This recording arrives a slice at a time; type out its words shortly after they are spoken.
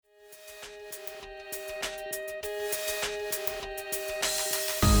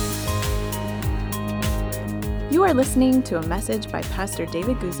You are listening to a message by Pastor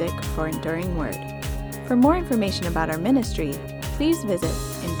David Guzik for Enduring Word. For more information about our ministry, please visit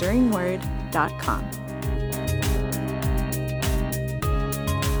enduringword.com.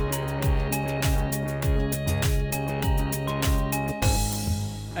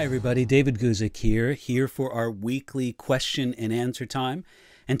 Hi everybody, David Guzik here for our weekly question and answer time.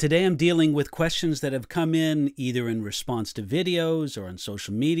 And today I'm dealing with questions that have come in either in response to videos or on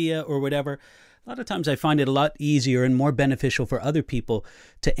social media or whatever. A lot of times I find it a lot easier and more beneficial for other people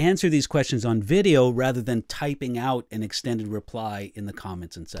to answer these questions on video rather than typing out an extended reply in the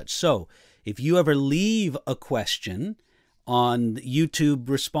comments and such. So if you ever leave a question on YouTube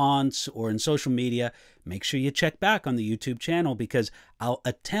response or in social media, make sure you check back on the YouTube channel because I'll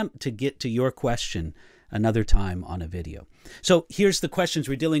attempt to get to your question another time on a video. So here's the questions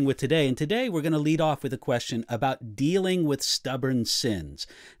we're dealing with today. And today we're going to lead off with a question about dealing with stubborn sins.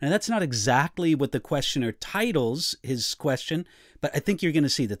 Now that's not exactly what the questioner titles his question, but I think you're going to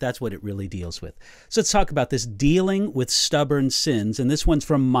see that that's what it really deals with. So let's talk about this dealing with stubborn sins. And this one's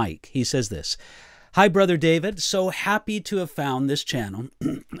from Mike. He says this: Hi, Brother David. So happy to have found this channel.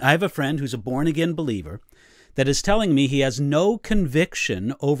 I have a friend who's a born-again believer that is telling me he has no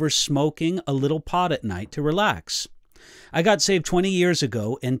conviction over smoking a little pot at night to relax. I got saved 20 years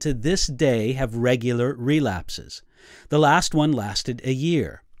ago and to this day have regular relapses. The last one lasted a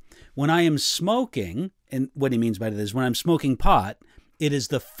year. When I am smoking, and what he means by that is when I'm smoking pot, it is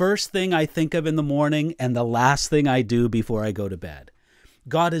the first thing I think of in the morning and the last thing I do before I go to bed.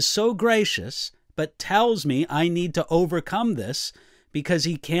 God is so gracious, but tells me I need to overcome this because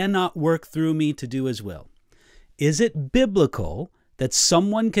he cannot work through me to do his will. Is it biblical that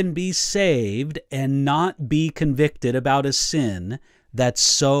someone can be saved and not be convicted about a sin that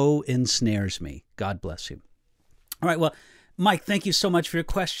so ensnares me? God bless you. All right, well, Mike, thank you so much for your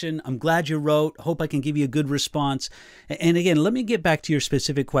question. I'm glad you wrote. Hope I can give you a good response. And again, let me get back to your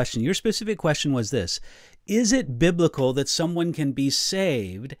specific question. Your specific question was this: is it biblical that someone can be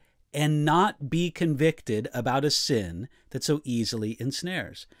saved and not be convicted about a sin that so easily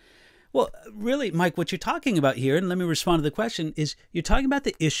ensnares? Well, really, Mike, what you're talking about here, and let me respond to the question, is you're talking about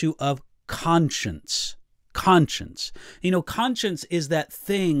the issue of conscience. Conscience. You know, conscience is that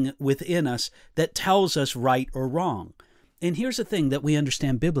thing within us that tells us right or wrong. And here's the thing that we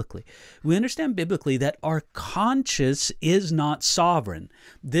understand biblically. We understand biblically that our conscience is not sovereign.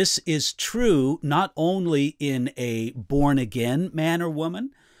 This is true not only in a born-again man or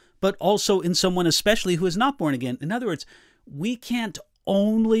woman, but also in someone especially who is not born again. In other words, we can't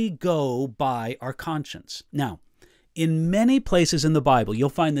only go by our conscience. Now, in many places in the Bible, you'll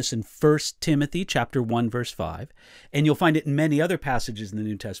find this in 1 Timothy chapter 1, verse 5, and you'll find it in many other passages in the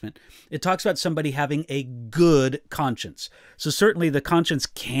New Testament. It talks about somebody having a good conscience. So certainly the conscience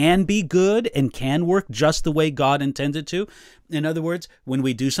can be good and can work just the way God intended to. In other words, when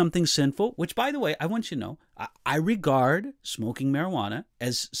we do something sinful, which, by the way, I want you to know, I regard smoking marijuana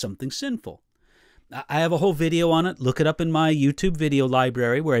as something sinful. I have a whole video on it. Look it up in my YouTube video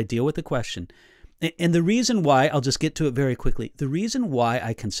library where I deal with the question. And the reason why, I'll just get to it very quickly, the reason why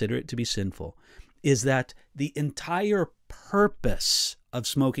I consider it to be sinful is that the entire purpose of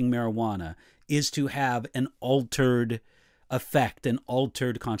smoking marijuana is to have an altered effect, an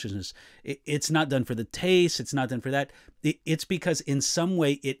altered consciousness. It's not done for the taste. It's not done for that. It's because in some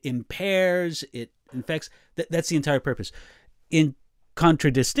way it impairs, it infects. That's the entire purpose. In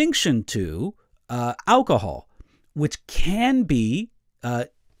contradistinction to alcohol, which can be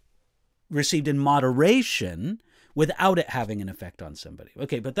received in moderation without it having an effect on somebody.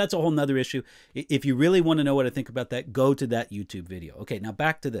 Okay, but that's a whole nother issue. If you really want to know what I think about that, go to that YouTube video. Okay, now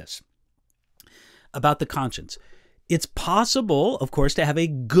back to this. About the conscience. It's possible, of course, to have a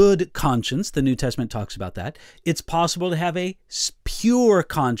good conscience. The New Testament talks about that. It's possible to have a pure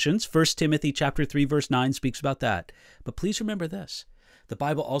conscience. 1 Timothy chapter 3, verse 9 speaks about that. But please remember this. The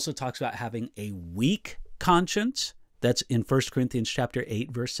Bible also talks about having a weak conscience. That's in 1 Corinthians chapter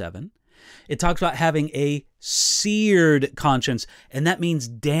 8, verse 7. It talks about having a seared conscience, and that means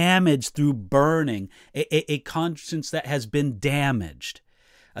damaged through burning, a conscience that has been damaged.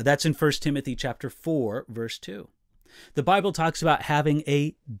 That's in 1 Timothy chapter 4, verse 2. The Bible talks about having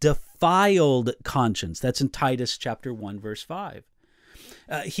a defiled conscience. That's in Titus chapter 1, verse 5.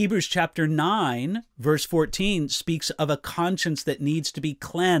 Hebrews chapter 9, verse 14 speaks of a conscience that needs to be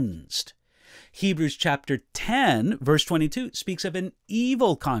cleansed. Hebrews chapter 10, verse 22 speaks of an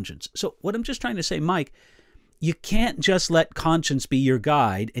evil conscience. So what I'm just trying to say, Mike, you can't just let conscience be your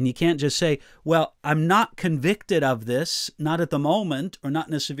guide, and you can't just say, well, I'm not convicted of this, not at the moment, or not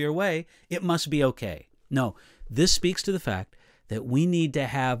in a severe way. It must be okay. No, this speaks to the fact that we need to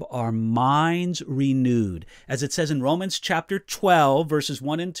have our minds renewed. As it says in Romans chapter 12, verses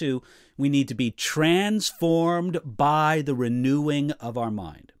 1 and 2, we need to be transformed by the renewing of our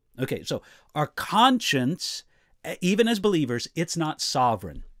mind. Okay, so our conscience, even as believers, it's not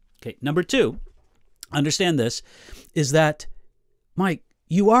sovereign. Okay, number 2, understand this, is that, Mike,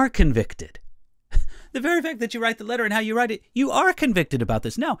 you are convicted. The very fact that you write the letter and how you write it, you are convicted about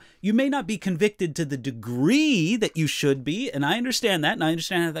this. Now, you may not be convicted to the degree that you should be, and I understand that, and I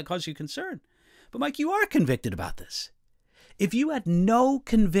understand how that causes you concern. But Mike, you are convicted about this. If you had no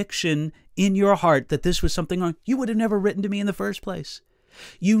conviction in your heart that this was something wrong, you would have never written to me in the first place.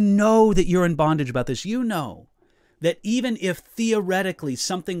 You know that you're in bondage about this. You know that even if theoretically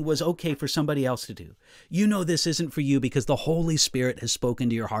something was okay for somebody else to do, you know this isn't for you because the Holy Spirit has spoken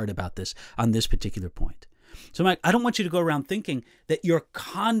to your heart about this on this particular point. So Mike, I don't want you to go around thinking that your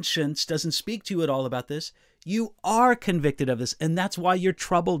conscience doesn't speak to you at all about this. You are convicted of this, and that's why you're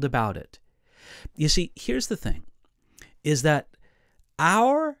troubled about it. You see, here's the thing, is that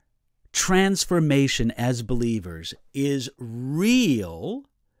our transformation as believers is real,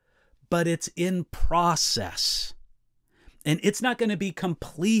 but it's in process. And it's not going to be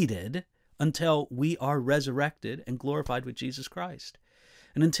completed until we are resurrected and glorified with Jesus Christ.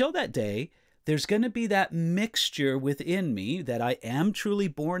 And until that day, there's going to be that mixture within me that I am truly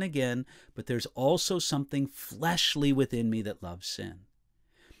born again, but there's also something fleshly within me that loves sin.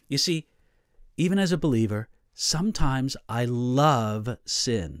 You see, even as a believer, sometimes I love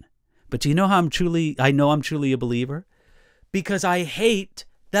sin. But do you know how I know I'm truly a believer? Because I hate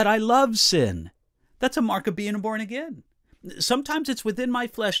that I love sin. That's a mark of being born again. Sometimes it's within my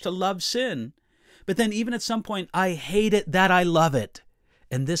flesh to love sin, but then even at some point, I hate it that I love it.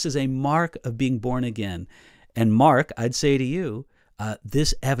 And this is a mark of being born again. And Mark, I'd say to you,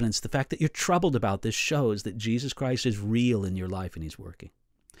 this evidence, the fact that you're troubled about this, shows that Jesus Christ is real in your life and he's working.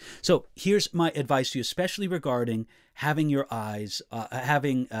 So here's my advice to you, especially regarding having your eyes,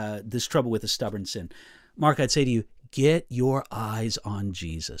 this trouble with a stubborn sin. Mark, I'd say to you, get your eyes on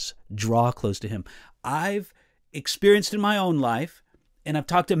Jesus. Draw close to him. I've experienced in my own life, and I've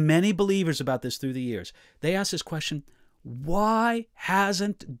talked to many believers about this through the years. They ask this question, why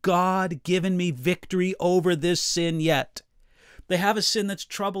hasn't God given me victory over this sin yet? They have a sin that's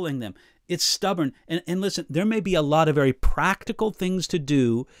troubling them. It's stubborn. And listen, there may be a lot of very practical things to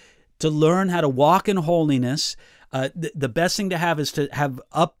do to learn how to walk in holiness. The best thing to have is to have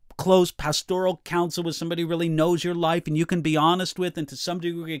up-close pastoral counsel with somebody who really knows your life and you can be honest with and to some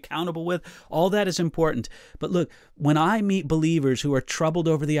degree accountable with. All that is important. But look, when I meet believers who are troubled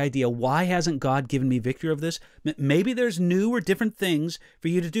over the idea, why hasn't God given me victory over this? Maybe there's new or different things for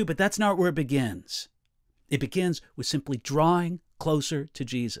you to do, but that's not where it begins. It begins with simply drawing closer to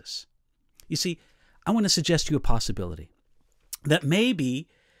Jesus. You see, I want to suggest to you a possibility that maybe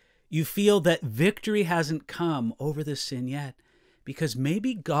you feel that victory hasn't come over this sin yet because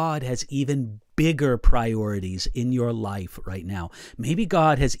maybe God has even bigger priorities in your life right now. Maybe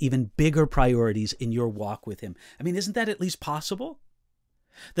God has even bigger priorities in your walk with him. I mean, isn't that at least possible?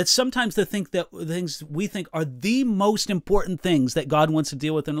 That sometimes the things we think are the most important things that God wants to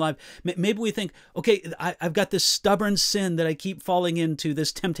deal with in life. Maybe we think, okay, I've got this stubborn sin that I keep falling into,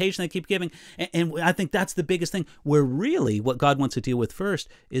 this temptation I keep giving, and I think that's the biggest thing. Where really what God wants to deal with first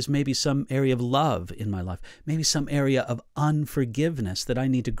is maybe some area of love in my life, maybe some area of unforgiveness that I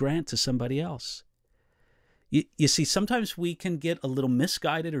need to grant to somebody else. You see, sometimes we can get a little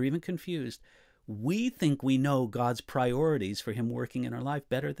misguided or even confused. We think we know God's priorities for him working in our life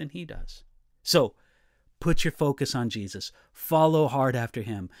better than he does. So put your focus on Jesus. Follow hard after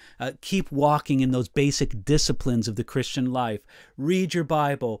him. Keep walking in those basic disciplines of the Christian life. Read your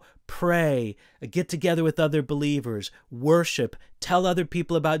Bible. Pray. Get together with other believers. Worship. Tell other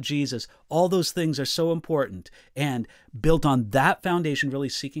people about Jesus. All those things are so important. And built on that foundation, really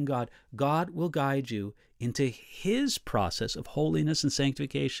seeking God, God will guide you into his process of holiness and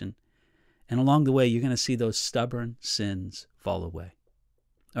sanctification. And along the way, you're going to see those stubborn sins fall away.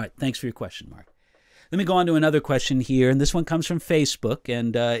 All right, thanks for your question, Mark. Let me go on to another question here, and this one comes from Facebook,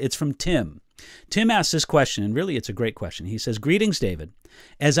 and it's from Tim. Tim asks this question, and really it's a great question. He says, "Greetings, David.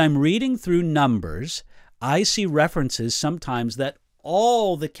 As I'm reading through Numbers, I see references sometimes that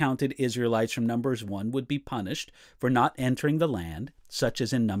all the counted Israelites from Numbers 1 would be punished for not entering the land, such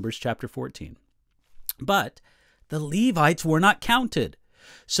as in Numbers chapter 14. But the Levites were not counted.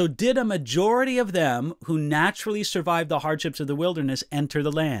 So did a majority of them who naturally survived the hardships of the wilderness enter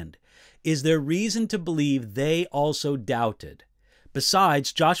the land? Is there reason to believe they also doubted?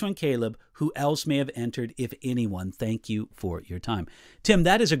 Besides Joshua and Caleb, who else may have entered, if anyone? Thank you for your time." Tim,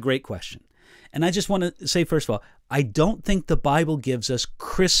 that is a great question. And I just want to say, first of all, I don't think the Bible gives us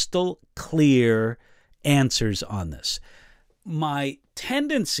crystal clear answers on this. My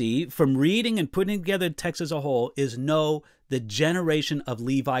tendency from reading and putting together the text as a whole is no, the generation of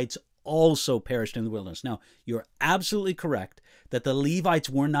Levites also perished in the wilderness. Now, you're absolutely correct that the Levites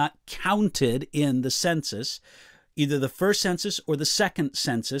were not counted in the census, either the first census or the second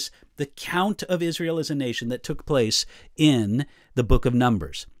census, the count of Israel as a nation that took place in the book of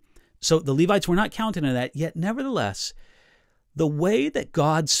Numbers. So the Levites were not counted in that, yet nevertheless, the way that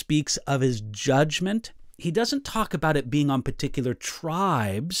God speaks of his judgment, he doesn't talk about it being on particular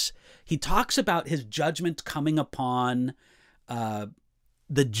tribes. He talks about his judgment coming upon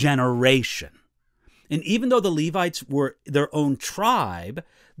the generation. And even though the Levites were their own tribe,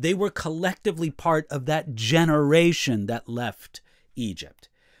 they were collectively part of that generation that left Egypt.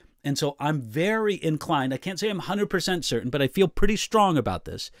 And so I'm very inclined, I can't say I'm 100% certain, but I feel pretty strong about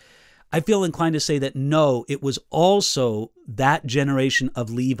this. I feel inclined to say that no, it was also that generation of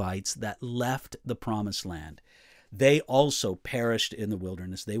Levites that left the promised land. They also perished in the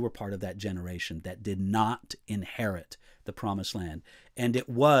wilderness. They were part of that generation that did not inherit the promised land. And it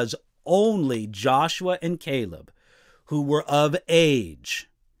was only Joshua and Caleb who were of age.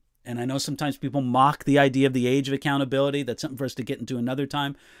 And I know sometimes people mock the idea of the age of accountability. That's something for us to get into another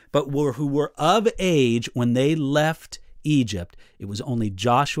time. But who were of age when they left Egypt, it was only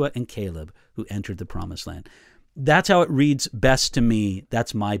Joshua and Caleb who entered the promised land. That's how it reads best to me.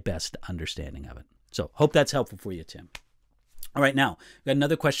 That's my best understanding of it. So hope that's helpful for you, Tim. All right, now, we've got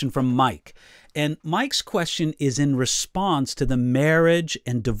another question from Mike. And Mike's question is in response to the marriage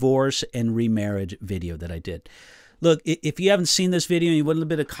and divorce and remarriage video that I did. Look, if you haven't seen this video and you want a little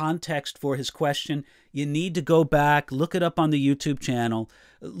bit of context for his question, you need to go back, look it up on the YouTube channel,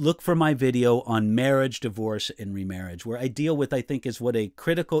 look for my video on marriage, divorce, and remarriage, where I deal with, I think, is what a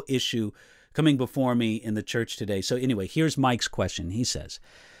critical issue coming before me in the church today. So anyway, here's Mike's question. He says,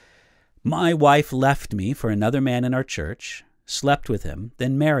 my wife left me for another man in our church, slept with him,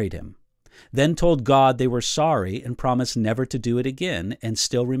 then married him, then told God they were sorry and promised never to do it again, and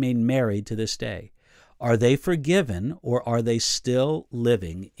still remain married to this day. Are they forgiven, or are they still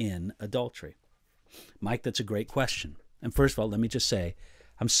living in adultery? Mike, that's a great question. And first of all, let me just say,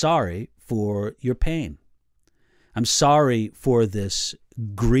 I'm sorry for your pain. I'm sorry for this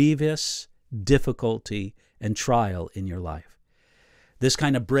grievous difficulty and trial in your life. This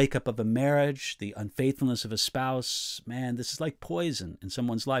kind of breakup of a marriage, the unfaithfulness of a spouse, man, this is like poison in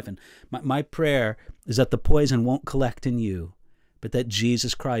someone's life. And my prayer is that the poison won't collect in you, but that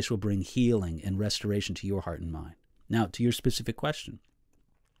Jesus Christ will bring healing and restoration to your heart and mind. Now, to your specific question.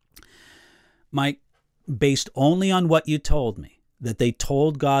 Mike, based only on what you told me, that they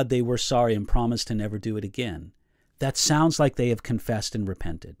told God they were sorry and promised to never do it again, that sounds like they have confessed and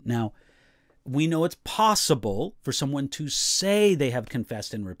repented. Now, we know it's possible for someone to say they have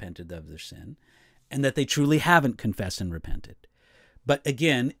confessed and repented of their sin, and that they truly haven't confessed and repented. But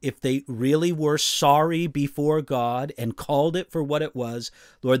again, if they really were sorry before God and called it for what it was,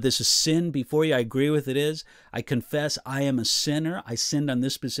 Lord, this is sin before you. I agree with it is. I confess I am a sinner. I sinned on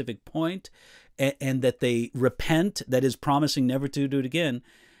this specific point, and that they repent, that is promising never to do it again,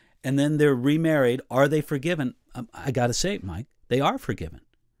 and then they're remarried. Are they forgiven? I got to say, Mike, they are forgiven.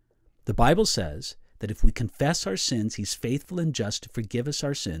 The Bible says that if we confess our sins, he's faithful and just to forgive us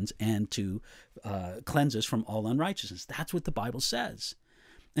our sins and to cleanse us from all unrighteousness. That's what the Bible says.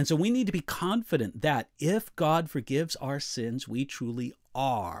 And so we need to be confident that if God forgives our sins, we truly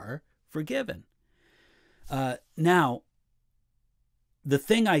are forgiven. Now, the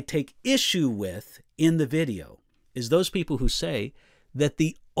thing I take issue with in the video is those people who say that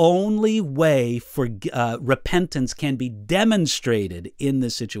the only way for repentance can be demonstrated in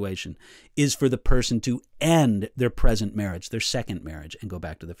this situation is for the person to end their present marriage, their second marriage, and go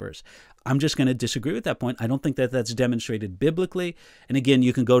back to the first. I'm just going to disagree with that point. I don't think that that's demonstrated biblically. And again,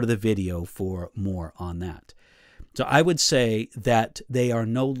 you can go to the video for more on that. So I would say that they are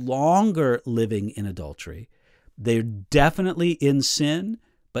no longer living in adultery. They're definitely in sin.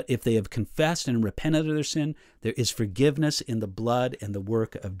 But if they have confessed and repented of their sin, there is forgiveness in the blood and the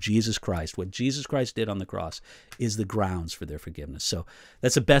work of Jesus Christ. What Jesus Christ did on the cross is the grounds for their forgiveness. So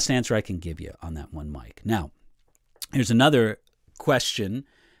that's the best answer I can give you on that one, Mike. Now, here's another question,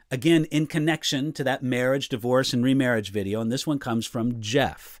 again, in connection to that marriage, divorce, and remarriage video. And this one comes from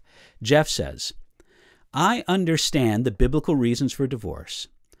Jeff. Jeff says, I understand the biblical reasons for divorce,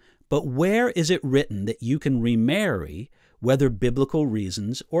 but where is it written that you can remarry whether biblical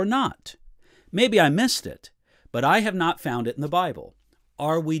reasons or not? Maybe I missed it, but I have not found it in the Bible.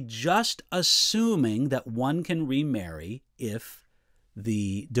 Are we just assuming that one can remarry if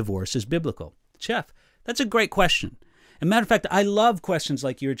the divorce is biblical? Jeff, that's a great question. As a matter of fact, I love questions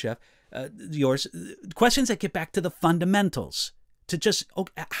like yours, Jeff, questions that get back to the fundamentals, to just,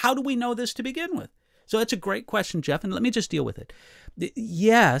 okay, how do we know this to begin with? So that's a great question, Jeff, and let me just deal with it.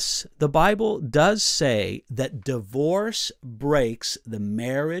 Yes, the Bible does say that divorce breaks the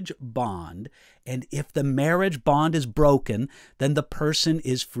marriage bond, and if the marriage bond is broken, then the person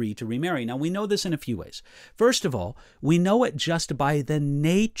is free to remarry. Now, we know this in a few ways. First of all, we know it just by the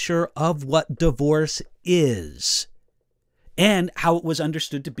nature of what divorce is and how it was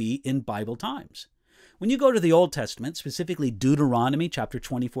understood to be in Bible times. When you go to the Old Testament, specifically Deuteronomy chapter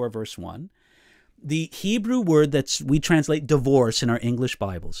 24, verse 1, the Hebrew word that we translate divorce in our English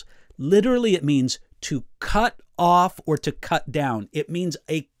Bibles, literally it means to cut off or to cut down. It means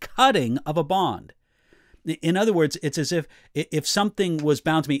a cutting of a bond. In other words, it's as if something was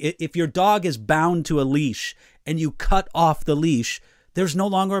bound to me. If your dog is bound to a leash and you cut off the leash, there's no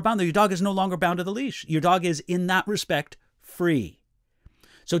longer a bond. Your dog is no longer bound to the leash. Your dog is, in that respect, free.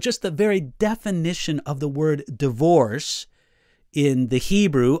 So just the very definition of the word divorce in the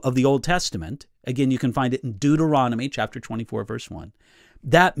Hebrew of the Old Testament, again, you can find it in Deuteronomy chapter 24, verse 1.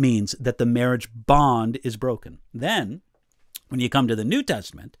 That means that the marriage bond is broken. Then, when you come to the New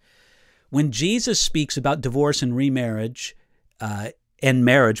Testament, when Jesus speaks about divorce and remarriage, and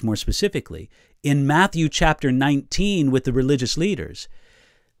marriage more specifically, in Matthew chapter 19 with the religious leaders,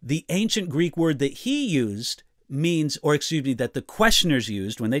 the ancient Greek word that he used means, or excuse me, that the questioners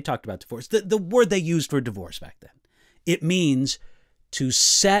used when they talked about divorce, the word they used for divorce back then, it means to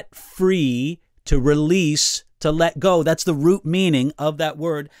set free, to release, to let go. That's the root meaning of that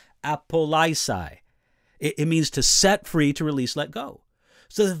word, apoleisai. It means to set free, to release, let go.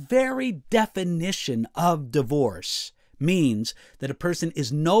 So the very definition of divorce means that a person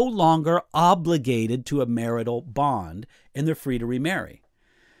is no longer obligated to a marital bond and they're free to remarry.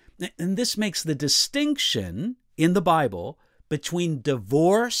 And this makes the distinction in the Bible between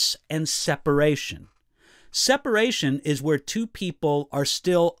divorce and separation. Separation is where two people are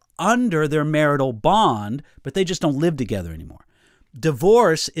still under their marital bond, but they just don't live together anymore.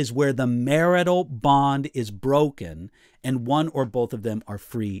 Divorce is where the marital bond is broken and one or both of them are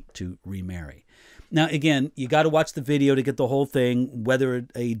free to remarry. Now, again, you got to watch the video to get the whole thing, whether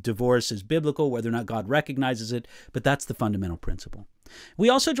a divorce is biblical, whether or not God recognizes it, but that's the fundamental principle. We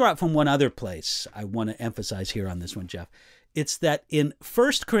also draw it from one other place I want to emphasize here on this one, Jeff. It's that in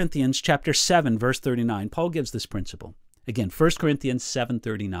 1 Corinthians chapter 7, verse 39, Paul gives this principle. Again, 1 Corinthians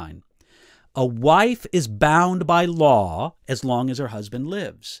 7:39. A wife is bound by law as long as her husband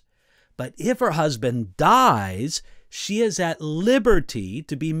lives. But if her husband dies, she is at liberty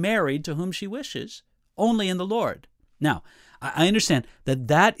to be married to whom she wishes, only in the Lord. Now, I understand that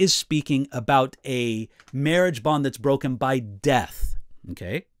that is speaking about a marriage bond that's broken by death.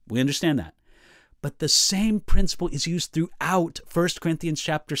 Okay? We understand that. But the same principle is used throughout 1 Corinthians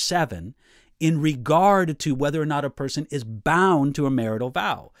chapter 7 in regard to whether or not a person is bound to a marital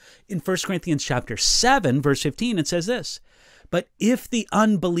vow. In 1 Corinthians chapter 7, verse 15, it says this, "But if the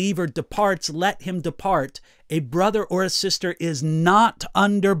unbeliever departs, let him depart. A brother or a sister is not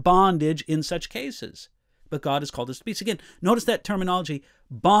under bondage in such cases, but God has called us to peace." Again, notice that terminology,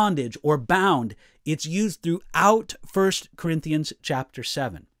 bondage or bound. It's used throughout 1 Corinthians chapter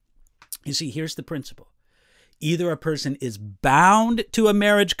 7. You see, here's the principle. Either a person is bound to a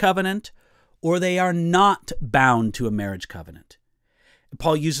marriage covenant or they are not bound to a marriage covenant.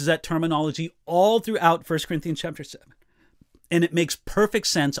 Paul uses that terminology all throughout 1 Corinthians chapter 7. And it makes perfect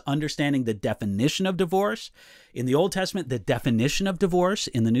sense understanding the definition of divorce in the Old Testament, the definition of divorce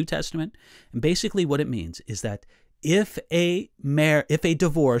in the New Testament. And basically what it means is that if a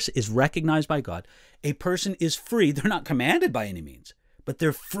divorce is recognized by God, a person is free. They're not commanded by any means, but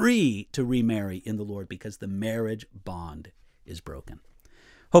they're free to remarry in the Lord because the marriage bond is broken.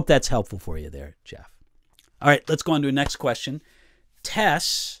 Hope that's helpful for you there, Jeff. All right, let's go on to the next question.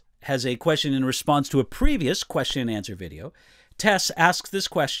 Tess has a question in response to a previous question and answer video. Tess asks this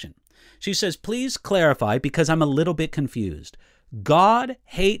question. She says, "Please clarify because I'm a little bit confused. God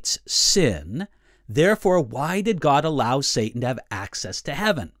hates sin. Therefore, why did God allow Satan to have access to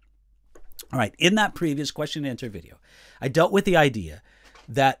heaven?" All right, in that previous question and answer video, I dealt with the idea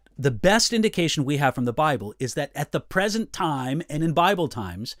that the best indication we have from the Bible is that at the present time and in Bible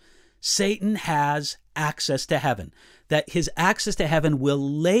times, Satan has access to heaven, that his access to heaven will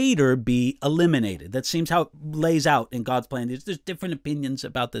later be eliminated. That seems how it lays out in God's plan. There's different opinions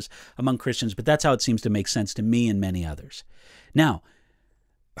about this among Christians, but that's how it seems to make sense to me and many others. Now,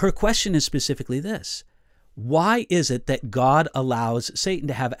 her question is specifically this. Why is it that God allows Satan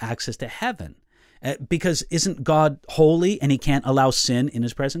to have access to heaven? Because isn't God holy and he can't allow sin in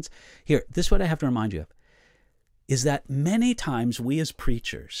his presence? Here, this is what I have to remind you of, is that many times we as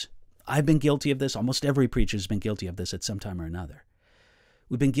preachers, I've been guilty of this, almost every preacher has been guilty of this at some time or another.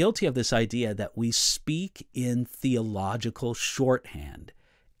 We've been guilty of this idea that we speak in theological shorthand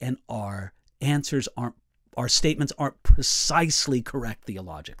and our statements aren't precisely correct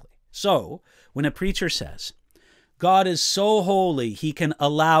theologically. So, when a preacher says, God is so holy, he can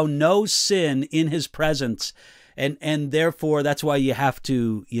allow no sin in his presence, and therefore that's why you have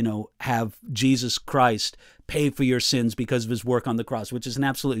to, have Jesus Christ pay for your sins because of his work on the cross, which is an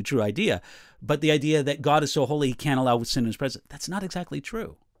absolutely true idea. But the idea that God is so holy, he can't allow sin in his presence, that's not exactly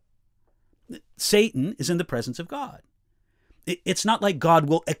true. Satan is in the presence of God. It's not like God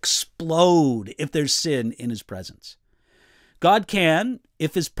will explode if there's sin in his presence. God can,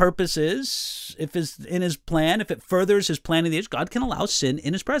 if his purpose is, if it's in his plan, if it furthers his plan in the age, God can allow sin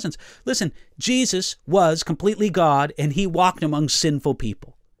in his presence. Listen, Jesus was completely God and he walked among sinful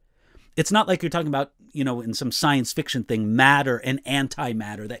people. It's not like you're talking about, in some science fiction thing, matter and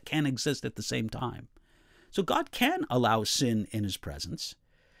antimatter that can exist at the same time. So God can allow sin in his presence.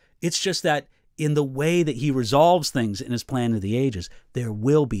 It's just that in the way that he resolves things in his plan of the ages, there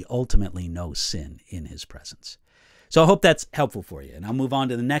will be ultimately no sin in his presence. So I hope that's helpful for you. And I'll move on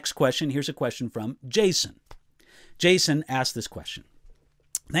to the next question. Here's a question from Jason. Jason asked this question.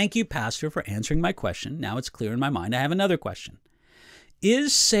 Thank you, Pastor, for answering my question. Now it's clear in my mind. I have another question.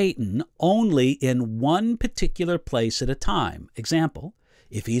 Is Satan only in one particular place at a time? Example,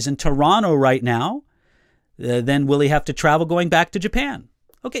 if he's in Toronto right now, then will he have to travel going back to Japan?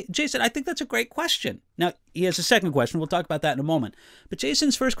 Okay, Jason, I think that's a great question. Now, he has a second question. We'll talk about that in a moment. But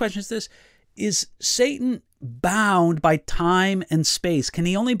Jason's first question is this. Is Satan bound by time and space? Can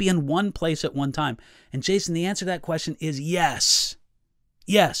he only be in one place at one time? And Jason, the answer to that question is yes.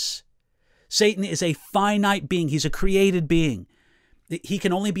 Yes. Satan is a finite being. He's a created being. He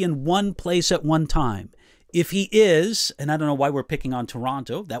can only be in one place at one time. If he is, and I don't know why we're picking on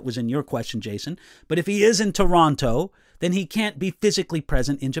Toronto, that was in your question, Jason, but if he is in Toronto, then he can't be physically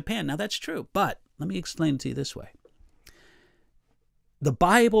present in Japan. Now, that's true, but let me explain it to you this way. The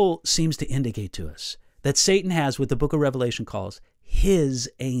Bible seems to indicate to us that Satan has what the book of Revelation calls his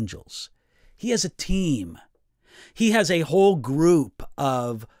angels. He has a team. He has a whole group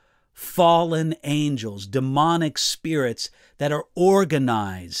of fallen angels, demonic spirits that are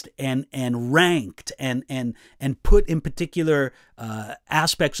organized and ranked and put in particular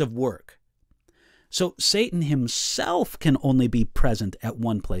aspects of work. So Satan himself can only be present at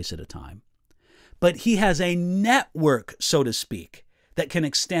one place at a time. But he has a network, so to speak, that can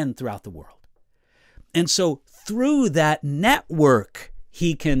extend throughout the world. And so through that network,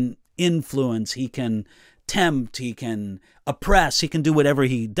 he can influence, he can tempt, he can oppress, he can do whatever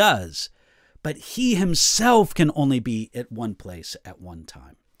he does. But he himself can only be at one place at one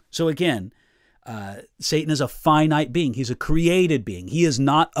time. So again, Satan is a finite being. He's a created being. He is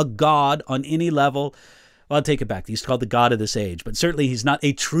not a god on any level. Well, I'll take it back. He's called the God of this age, but certainly he's not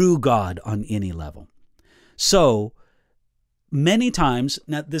a true God on any level. So many times,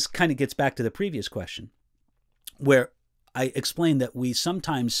 now this kind of gets back to the previous question, where I explained that we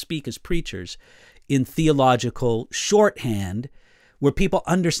sometimes speak as preachers in theological shorthand where people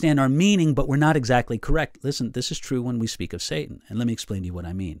understand our meaning, but we're not exactly correct. Listen, this is true when we speak of Satan, and let me explain to you what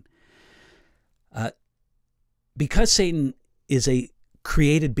I mean. Because Satan is a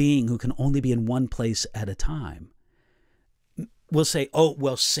created being who can only be in one place at a time, we'll say, oh,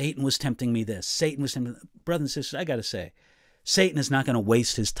 well, Satan was tempting me this. Satan was tempting me. Brothers and sisters, I got to say, Satan is not going to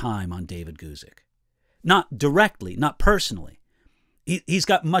waste his time on David Guzik. Not directly, not personally. He's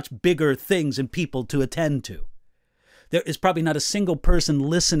got much bigger things and people to attend to. There is probably not a single person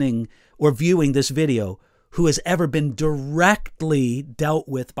listening or viewing this video who has ever been directly dealt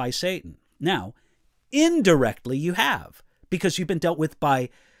with by Satan. Now, indirectly you have, because you've been dealt with by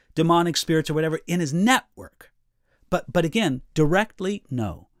demonic spirits or whatever in his network. But again, directly,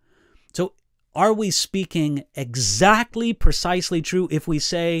 no. So are we speaking exactly, precisely true if we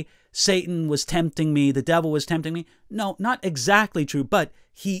say Satan was tempting me, the devil was tempting me? No, not exactly true, but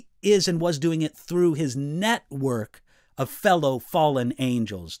he is and was doing it through his network of fellow fallen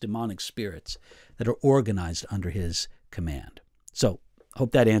angels, demonic spirits that are organized under his command. So,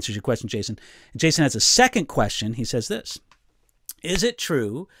 hope that answers your question, Jason. And Jason has a second question. He says this: is it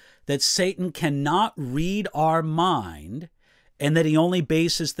true that Satan cannot read our mind and that he only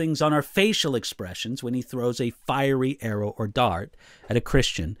bases things on our facial expressions when he throws a fiery arrow or dart at a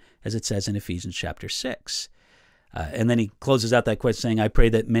Christian, as it says in Ephesians chapter 6? And then he closes out that question saying, I pray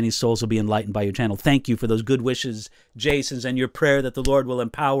that many souls will be enlightened by your channel. Thank you for those good wishes, Jason's, and your prayer that the Lord will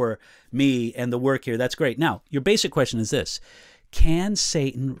empower me and the work here. That's great. Now, your basic question is this. Can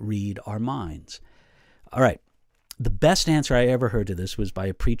Satan read our minds? All right. The best answer I ever heard to this was by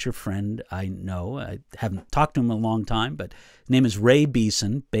a preacher friend I know. I haven't talked to him in a long time, but his name is Ray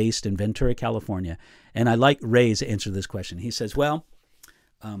Beeson, based in Ventura, California. And I like Ray's answer to this question. He says, well,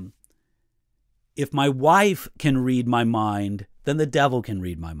 if my wife can read my mind, then the devil can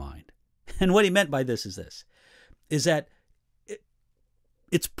read my mind. And what he meant by this is that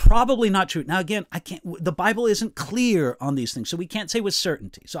it's probably not true. Now, again, the Bible isn't clear on these things, so we can't say with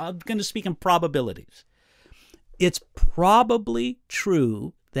certainty. So I'm going to speak in probabilities. It's probably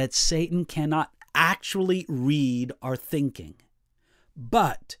true that Satan cannot actually read our thinking.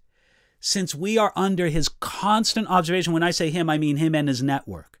 But since we are under his constant observation, when I say him, I mean him and his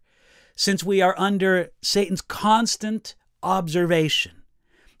network. Since we are under Satan's constant observation,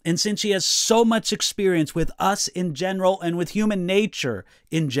 and since he has so much experience with us in general and with human nature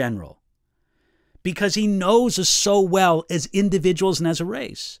in general, because he knows us so well as individuals and as a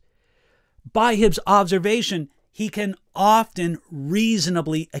race, by his observation, he can often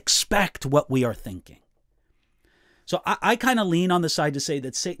reasonably expect what we are thinking. So I kind of lean on the side to say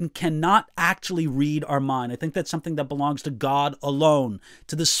that Satan cannot actually read our mind. I think that's something that belongs to God alone,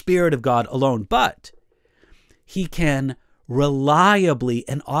 to the Spirit of God alone. But he can reliably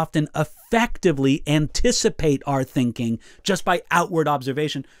and often effectively anticipate our thinking just by outward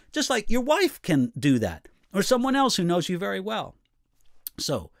observation, just like your wife can do that, or someone else who knows you very well.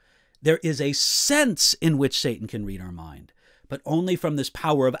 So there is a sense in which Satan can read our mind, but only from this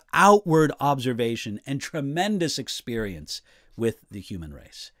power of outward observation and tremendous experience with the human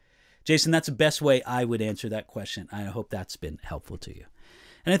race. Jason, that's the best way I would answer that question. I hope that's been helpful to you.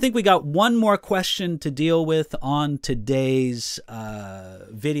 And I think we got one more question to deal with on today's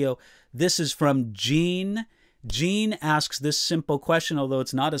video. This is from Jean. Jean asks this simple question, although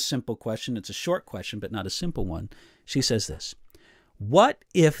it's not a simple question. It's a short question, but not a simple one. She says this. What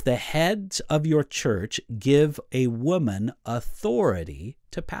if the heads of your church give a woman authority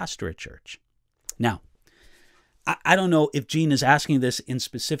to pastor a church? Now, I don't know if Jean is asking this in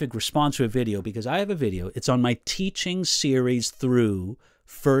specific response to a video, because I have a video. It's on my teaching series through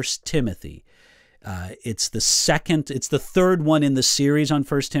 1 Timothy. It's the third one in the series on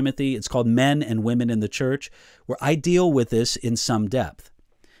 1 Timothy. It's called Men and Women in the Church, where I deal with this in some depth.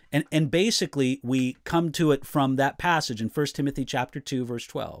 And basically, we come to it from that passage in 1 Timothy chapter 2, verse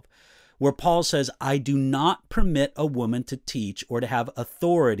 12, where Paul says, I do not permit a woman to teach or to have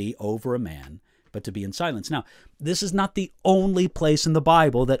authority over a man, but to be in silence. Now, this is not the only place in the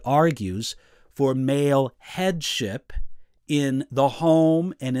Bible that argues for male headship in the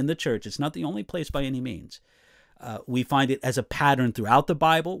home and in the church. It's not the only place by any means. We find it as a pattern throughout the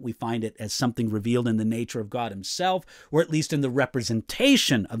Bible. We find it as something revealed in the nature of God himself, or at least in the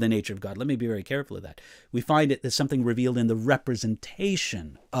representation of the nature of God. Let me be very careful of that. We find it as something revealed in the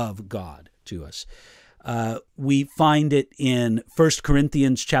representation of God to us. We find it in 1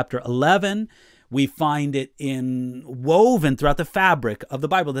 Corinthians chapter 11. We find it woven throughout the fabric of the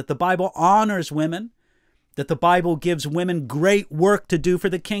Bible, that the Bible honors women, that the Bible gives women great work to do for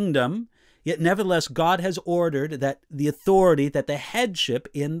the kingdom. Yet nevertheless, God has ordered that the authority, that the headship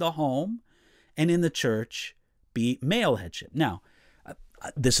in the home and in the church be male headship. Now,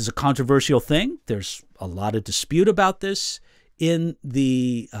 this is a controversial thing. There's a lot of dispute about this in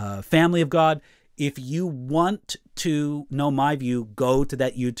the family of God. If you want to know my view, go to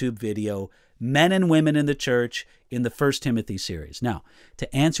that YouTube video, Men and Women in the Church, in the 1 Timothy series. Now,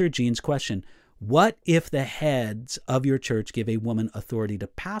 to answer Jean's question, what if the heads of your church give a woman authority to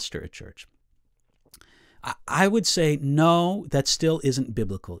pastor a church? I would say no, that still isn't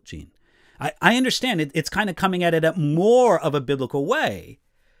biblical, Jean. I understand it's kind of coming at it at more of a biblical way,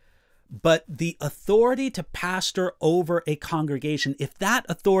 but the authority to pastor over a congregation, if that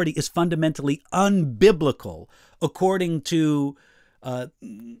authority is fundamentally unbiblical, according to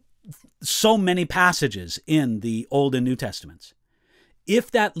so many passages in the Old and New Testaments,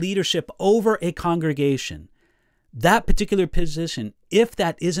 if that leadership over a congregation, that particular position, if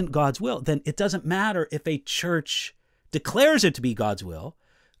that isn't God's will, then it doesn't matter if a church declares it to be God's will.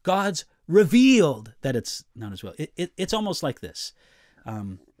 God's revealed that it's not his will. It's almost like this.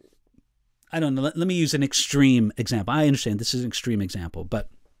 I don't know. Let me use an extreme example. I understand this is an extreme example, but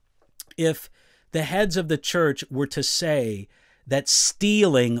if the heads of the church were to say that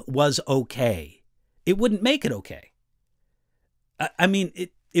stealing was okay, it wouldn't make it okay. I mean,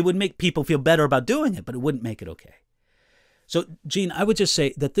 it would make people feel better about doing it, but it wouldn't make it okay. So, Gene, I would just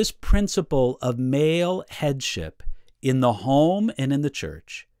say that this principle of male headship in the home and in the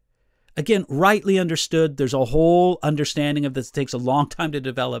church, again, rightly understood, there's a whole understanding of this. It takes a long time to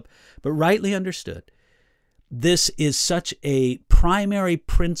develop, but rightly understood, this is such a primary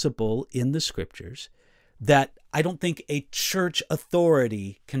principle in the scriptures that I don't think a church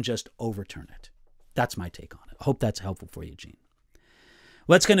authority can just overturn it. That's my take on it. I hope that's helpful for you, Gene.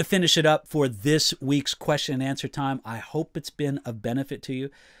 Well, that's going to finish it up for this week's question and answer time. I hope it's been of benefit to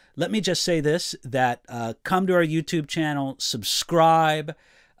you. Let me just say this, that come to our YouTube channel, subscribe,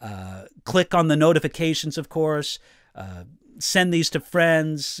 click on the notifications, of course, send these to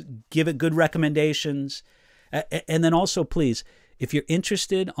friends, give it good recommendations. And then also, please, if you're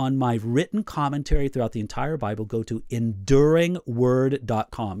interested on my written commentary throughout the entire Bible, go to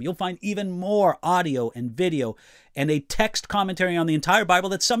enduringword.com. You'll find even more audio and video and a text commentary on the entire Bible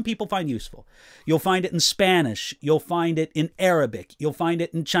that some people find useful. You'll find it in Spanish. You'll find it in Arabic. You'll find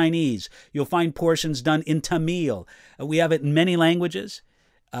it in Chinese. You'll find portions done in Tamil. We have it in many languages.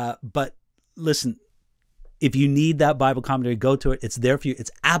 But listen, if you need that Bible commentary, go to it. It's there for you. It's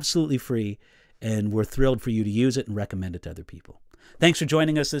absolutely free. And we're thrilled for you to use it and recommend it to other people. Thanks for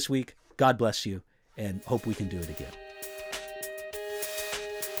joining us this week. God bless you, and hope we can do it again.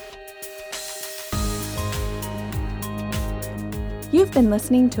 You've been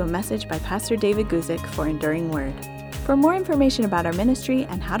listening to a message by Pastor David Guzik for Enduring Word. For more information about our ministry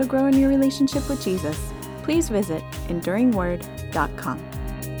and how to grow in your relationship with Jesus, please visit enduringword.com.